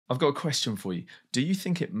I've got a question for you. Do you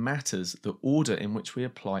think it matters the order in which we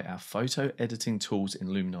apply our photo editing tools in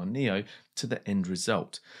Luminar Neo to the end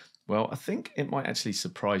result? Well, I think it might actually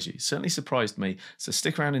surprise you. It certainly surprised me. So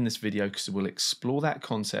stick around in this video because we'll explore that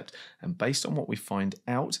concept, and based on what we find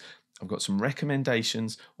out, I've got some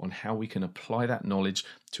recommendations on how we can apply that knowledge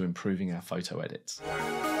to improving our photo edits.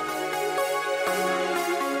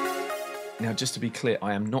 Now, just to be clear,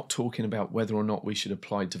 I am not talking about whether or not we should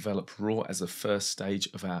apply 𝗨𝗏𝗏 as the first stage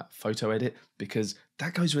of our photo edit, because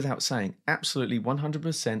that goes without saying. Absolutely 100%,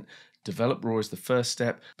 𝗨𝗏𝗏 is the first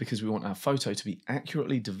step because we want our photo to be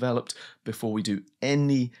accurately developed before we do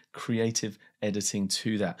any creative editing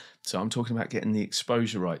to that. So I'm talking about getting the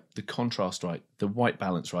exposure right, the contrast right, the white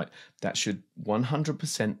balance right. That should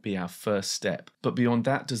 100% be our first step. But beyond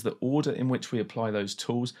that, does the order in which we apply those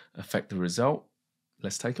tools affect the result?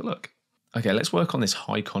 Let's take a look. Okay, let's work on this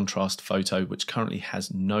high contrast photo, which currently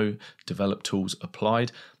has no 𝗨𝗏𝗏 tools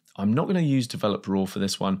applied. I'm not going to use 𝗨𝗏𝗏 for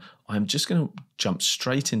this one. I'm just going to jump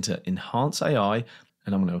straight into 𝗏𝗨𝗏𝗏,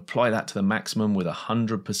 and I'm going to apply that to the maximum with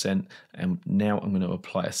 100%. And now I'm going to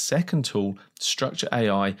apply a second tool,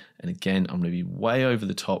 𝗥𝗏𝗏𝗏𝗏, and again, I'm going to be way over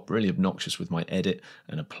the top, really obnoxious with my edit,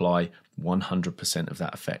 and apply 100% of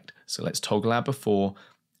that effect. So let's toggle our before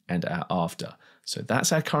and our after. So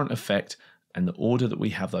that's our current effect. And the order that we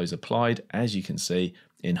have those applied, as you can see,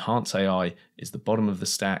 𝗏𝗏𝗏𝗏 is the bottom of the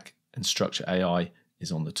stack and 𝗥𝗏𝗏𝗏𝗏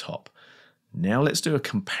is on the top. Now let's do a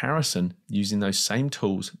comparison using those same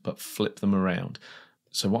tools, but flip them around.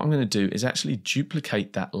 So what I'm going to do is actually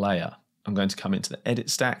duplicate that layer. I'm going to come into the edit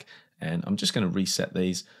stack, and I'm just going to reset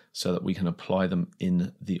these so that we can apply them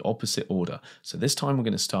in the opposite order. So this time we're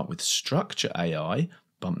going to start with 𝗥𝗏𝗏𝗏𝗏,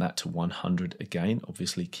 bump that to 100 again,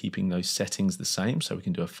 obviously keeping those settings the same so we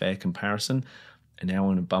can do a fair comparison. And now I'm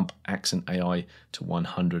going to bump 𝗥𝗏𝗏𝗏𝗏 to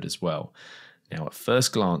 100 as well. Now at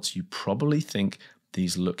first glance, you probably think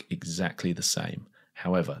these look exactly the same.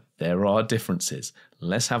 However, there are differences.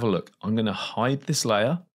 Let's have a look. I'm going to hide this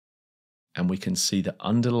layer, and we can see the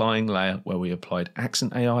underlying layer where we applied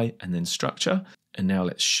𝗥𝗏𝗏𝗏𝗏 and then structure. And now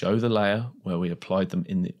let's show the layer where we applied them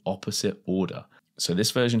in the opposite order. So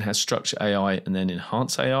this version has 𝗥𝗏𝗏𝗏𝗏 and then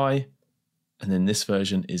𝗏𝗏𝗏𝗏𝗏, and then this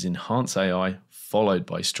version is 𝗏𝗏𝗏𝗏𝗏 followed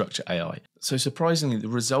by 𝗥𝗏𝗏𝗏𝗏. So surprisingly, the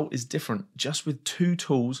result is different just with two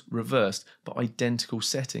tools reversed but identical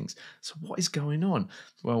settings. So what is going on?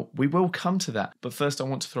 Well, we will come to that, but first I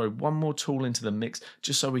want to throw one more tool into the mix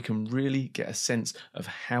just so we can really get a sense of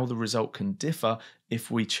how the result can differ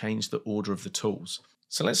if we change the order of the tools.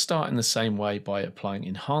 So let's start in the same way by applying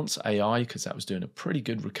𝗏𝗏𝗏𝗏𝗏, because that was doing a pretty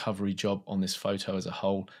good recovery job on this photo as a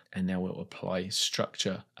whole. And now we'll apply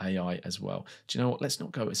𝗥𝗏𝗏𝗏𝗏 as well. Do you know what? Let's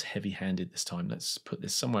not go as heavy-handed this time. Let's put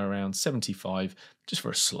this somewhere around 75, just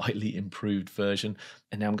for a slightly improved version.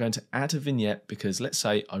 And now I'm going to add a vignette because let's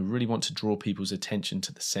say I really want to draw people's attention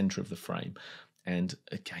to the center of the frame. And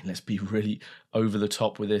again, let's be really over the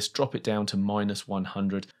top with this. Drop it down to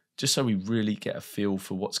 -100, just so we really get a feel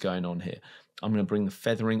for what's going on here. I'm going to bring the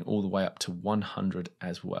feathering all the way up to 100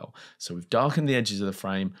 as well. So we've darkened the edges of the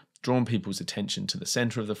frame, drawn people's attention to the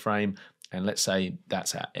center of the frame, and let's say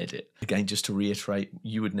that's our edit. Again, just to reiterate,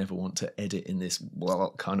 you would never want to edit in this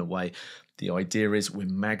kind of way. The idea is we're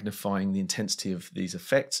magnifying the intensity of these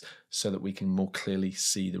effects so that we can more clearly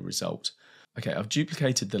see the result. Okay, I've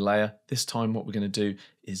duplicated the layer. This time what we're going to do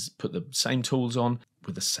is put the same tools on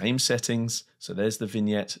with the same settings. So there's the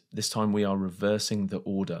vignette. This time we are reversing the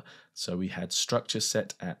order. So we had structure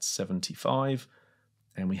set at 75,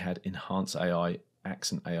 and we had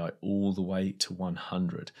𝗏𝗏𝗏𝗏𝗏 all the way to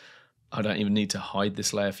 100. I don't even need to hide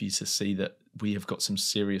this layer for you to see that we have got some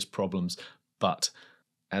serious problems. But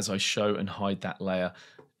as I show and hide that layer,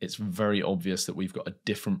 it's very obvious that we've got a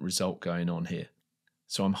different result going on here.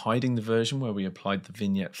 So I'm hiding the version where we applied the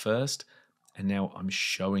vignette first, and now I'm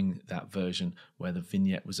showing that version where the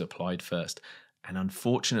vignette was applied first. And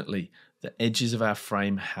unfortunately, the edges of our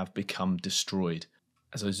frame have become destroyed.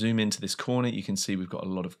 As I zoom into this corner, you can see we've got a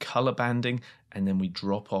lot of color banding, and then we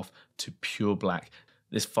drop off to pure black.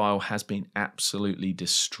 This file has been absolutely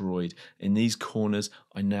destroyed. In these corners,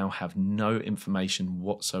 I now have no information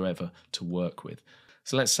whatsoever to work with.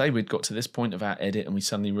 So let's say we'd got to this point of our edit and we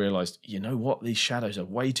suddenly realized, you know what, these shadows are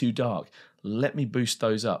way too dark. Let me boost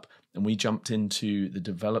those up. And we jumped into the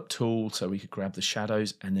develop tool so we could grab the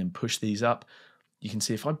shadows and then push these up. You can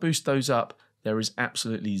see if I boost those up, there is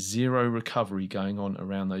absolutely zero recovery going on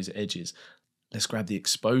around those edges. Let's grab the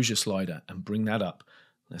exposure slider and bring that up.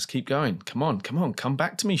 Let's keep going. Come on, come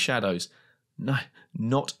back to me, shadows. No,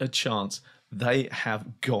 not a chance. They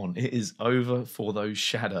have gone. It is over for those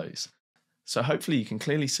shadows. So hopefully you can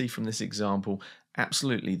clearly see from this example,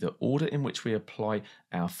 Absolutely, the order in which we apply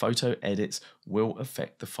our photo edits will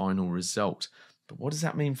affect the final result. But what does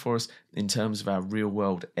that mean for us in terms of our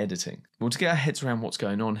real-world editing? Well, to get our heads around what's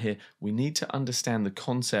going on here, we need to understand the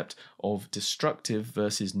concept of destructive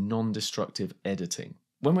versus non-destructive editing.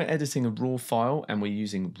 When we're editing a raw file and we're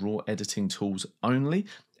using raw editing tools only,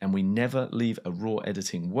 and we never leave a raw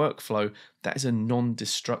editing workflow, that is a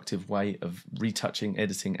non-destructive way of retouching,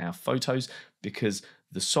 editing our photos, because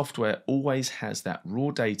the software always has that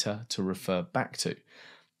raw data to refer back to.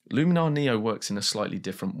 Luminar Neo works in a slightly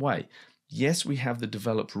different way. Yes, we have the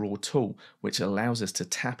Develop Raw tool, which allows us to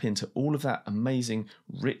tap into all of that amazing,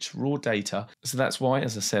 rich, raw data. So that's why,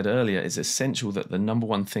 as I said earlier, it's essential that the number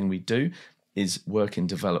one thing we do is work in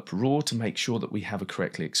Develop Raw to make sure that we have a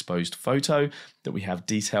correctly exposed photo, that we have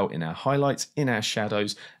detail in our highlights, in our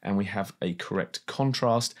shadows, and we have a correct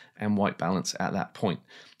contrast and white balance at that point.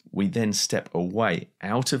 We then step away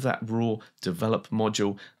out of that raw develop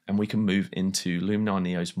module and we can move into Luminar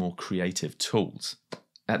Neo's more creative tools.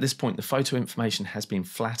 At this point, the photo information has been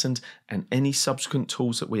flattened and any subsequent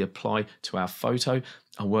tools that we apply to our photo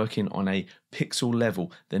are working on a pixel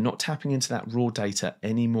level. They're not tapping into that raw data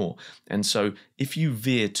anymore. And so if you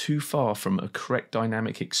veer too far from a correct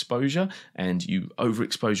dynamic exposure and you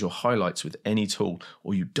overexpose your highlights with any tool,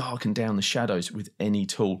 or you darken down the shadows with any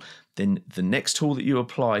tool, then the next tool that you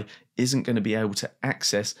apply isn't going to be able to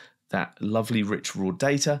access that lovely rich raw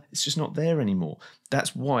data. It's just not there anymore.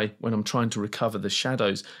 That's why when I'm trying to recover the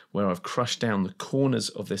shadows where I've crushed down the corners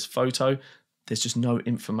of this photo, there's just no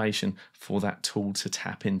information for that tool to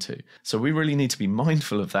tap into. So we really need to be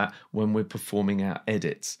mindful of that when we're performing our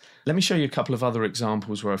edits. Let me show you a couple of other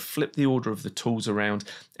examples where I've flipped the order of the tools around,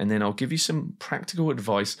 and then I'll give you some practical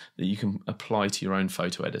advice that you can apply to your own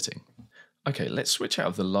photo editing. Okay, let's switch out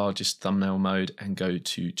of the largest thumbnail mode and go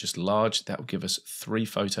to just large. That will give us 3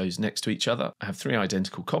 photos next to each other. I have 3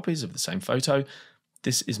 identical copies of the same photo.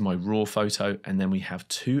 This is my raw photo, and then we have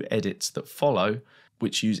 2 edits that follow,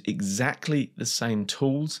 which use exactly the same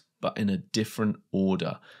tools, but in a different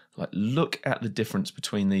order. Like, look at the difference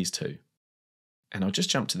between these two. And I'll just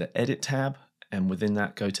jump to the Edit tab, and within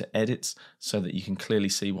that go to Edits so that you can clearly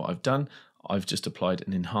see what I've done. I've just applied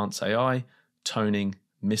an Enhance AI, toning,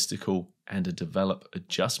 mystical, and a develop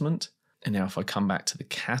adjustment. And now if I come back to the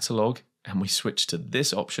catalog and we switch to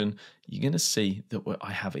this option, you're going to see that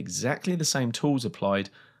I have exactly the same tools applied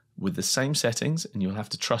with the same settings, and you'll have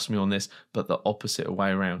to trust me on this, but the opposite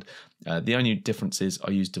way around. The only difference is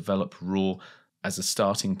I use Develop Raw as a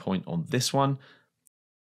starting point on this one.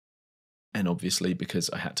 And obviously, because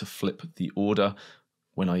I had to flip the order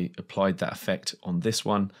when I applied that effect on this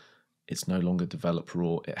one, it's no longer Develop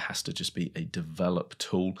Raw. It has to just be a Develop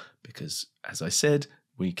tool because, as I said,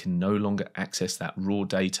 we can no longer access that raw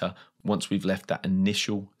data once we've left that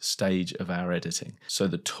initial stage of our editing. So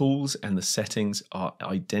the tools and the settings are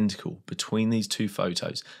identical between these 2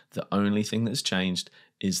 photos. The only thing that's changed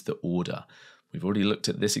is the order. We've already looked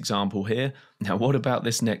at this example here. Now, what about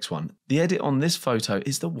this next one? The edit on this photo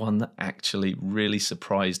is the one that actually really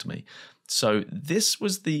surprised me. So this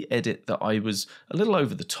was the edit that I was a little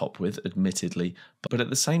over the top with, admittedly, but at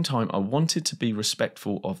the same time, I wanted to be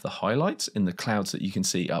respectful of the highlights in the clouds that you can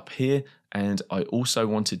see up here, and I also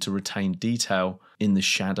wanted to retain detail in the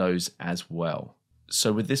shadows as well.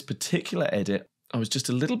 So with this particular edit, I was just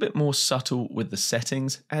a little bit more subtle with the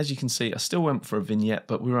settings. As you can see, I still went for a vignette,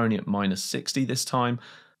 but we were only at -60 this time.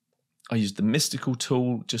 I used the mystical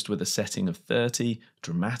tool just with a setting of 30,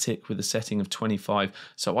 dramatic with a setting of 25.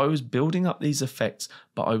 So I was building up these effects,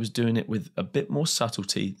 but I was doing it with a bit more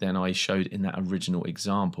subtlety than I showed in that original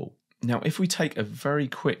example. Now, if we take a very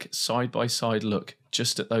quick side-by-side look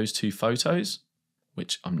just at those 2 photos,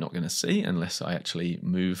 which I'm not going to see unless I actually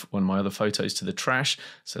move one of my other photos to the trash.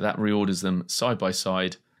 So that reorders them side by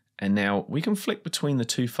side. And now we can flick between the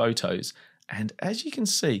 2 photos. And as you can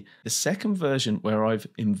see, the second version where I've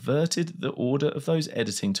inverted the order of those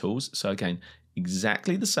editing tools, so again,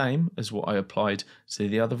 exactly the same as what I applied to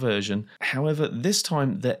the other version. However, this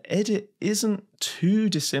time the edit isn't too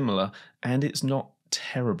dissimilar and it's not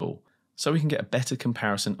terrible. So we can get a better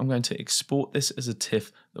comparison, I'm going to export this as a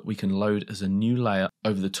TIFF that we can load as a new layer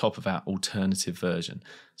over the top of our alternative version.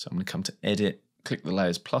 So I'm going to come to Edit, click the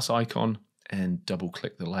Layers plus icon, and double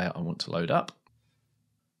click the layer I want to load up.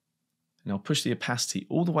 And I'll push the opacity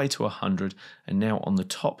all the way to 100, and now on the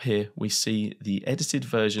top here we see the edited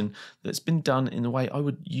version that's been done in the way I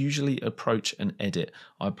would usually approach an edit.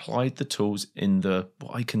 I applied the tools in the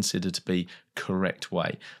what I consider to be correct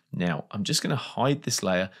way. Now I'm just going to hide this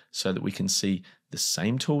layer so that we can see the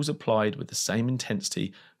same tools applied with the same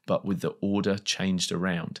intensity but with the order changed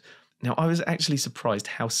around. Now, I was actually surprised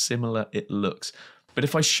how similar it looks. But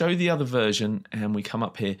if I show the other version and we come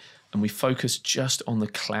up here and we focus just on the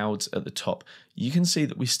clouds at the top, you can see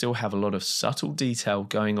that we still have a lot of subtle detail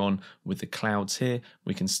going on with the clouds here.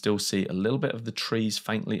 We can still see a little bit of the trees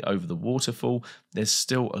faintly over the waterfall. There's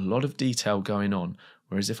still a lot of detail going on.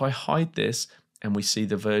 Whereas if I hide this and we see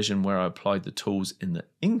the version where I applied the tools in the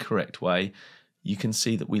incorrect way, you can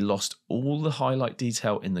see that we lost all the highlight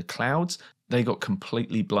detail in the clouds. They got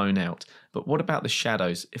completely blown out. But what about the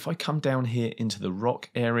shadows? If I come down here into the rock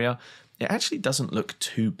area, it actually doesn't look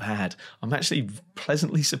too bad. I'm actually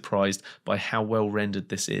pleasantly surprised by how well rendered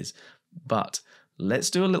this is. But let's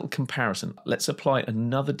do a little comparison. Let's apply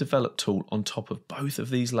another develop tool on top of both of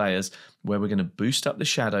these layers where we're going to boost up the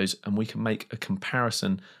shadows and we can make a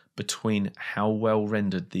comparison between how well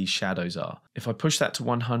rendered these shadows are. If I push that to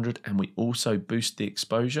 100 and we also boost the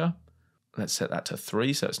exposure, let's set that to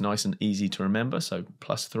 3 so it's nice and easy to remember. So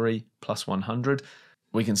 +3 + 100.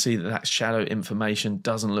 We can see that that shadow information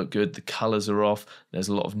doesn't look good. The colors are off. There's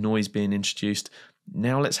a lot of noise being introduced.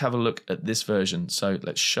 Now let's have a look at this version. So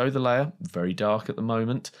let's show the layer, very dark at the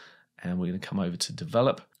moment. And we're going to come over to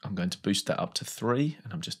develop. I'm going to boost that up to 3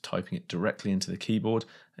 and I'm just typing it directly into the keyboard.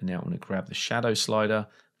 And now I'm going to grab the shadow slider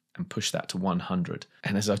and push that to 100.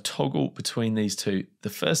 And as I toggle between these two, the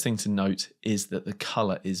first thing to note is that the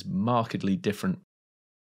color is markedly different.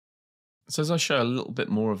 So as I show a little bit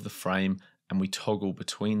more of the frame and we toggle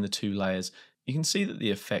between the two layers, you can see that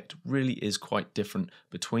the effect really is quite different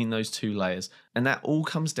between those two layers. And that all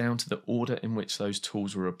comes down to the order in which those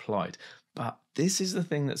tools were applied. But this is the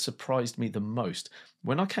thing that surprised me the most.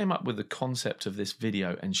 When I came up with the concept of this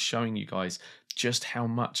video and showing you guys just how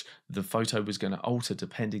much the photo was going to alter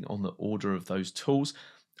depending on the order of those tools,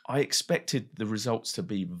 I expected the results to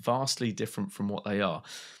be vastly different from what they are.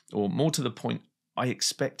 Or more to the point, I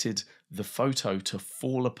expected the photo to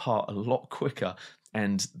fall apart a lot quicker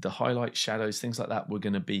and the highlight, shadows, things like that were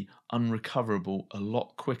going to be unrecoverable a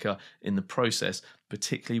lot quicker in the process,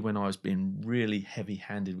 particularly when I was being really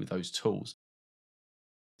heavy-handed with those tools.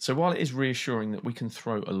 So while it is reassuring that we can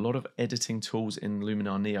throw a lot of editing tools in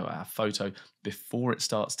Luminar Neo at our photo before it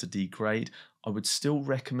starts to degrade, I would still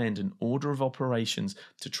recommend an order of operations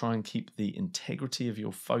to try and keep the integrity of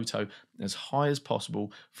your photo as high as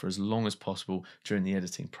possible for as long as possible during the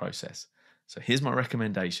editing process. So here's my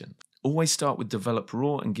recommendation. Always start with Develop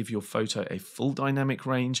Raw and give your photo a full dynamic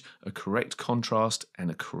range, a correct contrast, and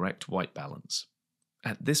a correct white balance.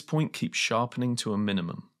 At this point, keep sharpening to a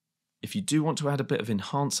minimum. If you do want to add a bit of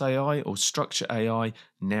Enhance AI or Structure AI,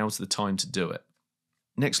 now's the time to do it.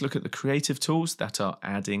 Next, look at the creative tools that are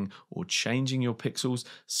adding or changing your pixels,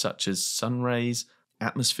 such as Sun Rays,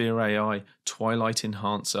 Atmosphere AI, Twilight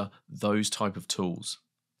Enhancer, those type of tools.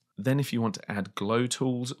 Then if you want to add glow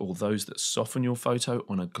tools or those that soften your photo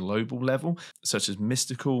on a global level, such as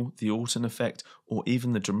Mystical, the Autumn Effect, or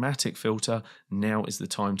even the Dramatic filter, now is the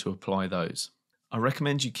time to apply those. I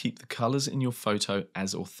recommend you keep the colors in your photo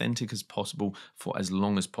as authentic as possible for as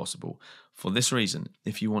long as possible. For this reason,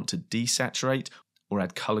 if you want to desaturate or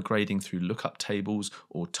add color grading through lookup tables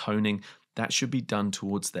or toning, that should be done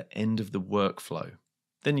towards the end of the workflow.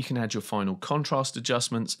 Then you can add your final contrast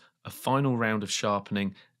adjustments, a final round of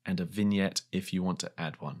sharpening, and a vignette if you want to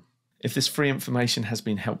add one. If this free information has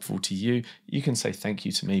been helpful to you, you can say thank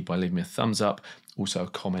you to me by leaving me a thumbs up. Also, a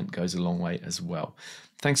comment goes a long way as well.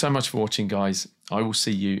 Thanks so much for watching, guys. I will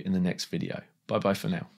see you in the next video. Bye bye for now.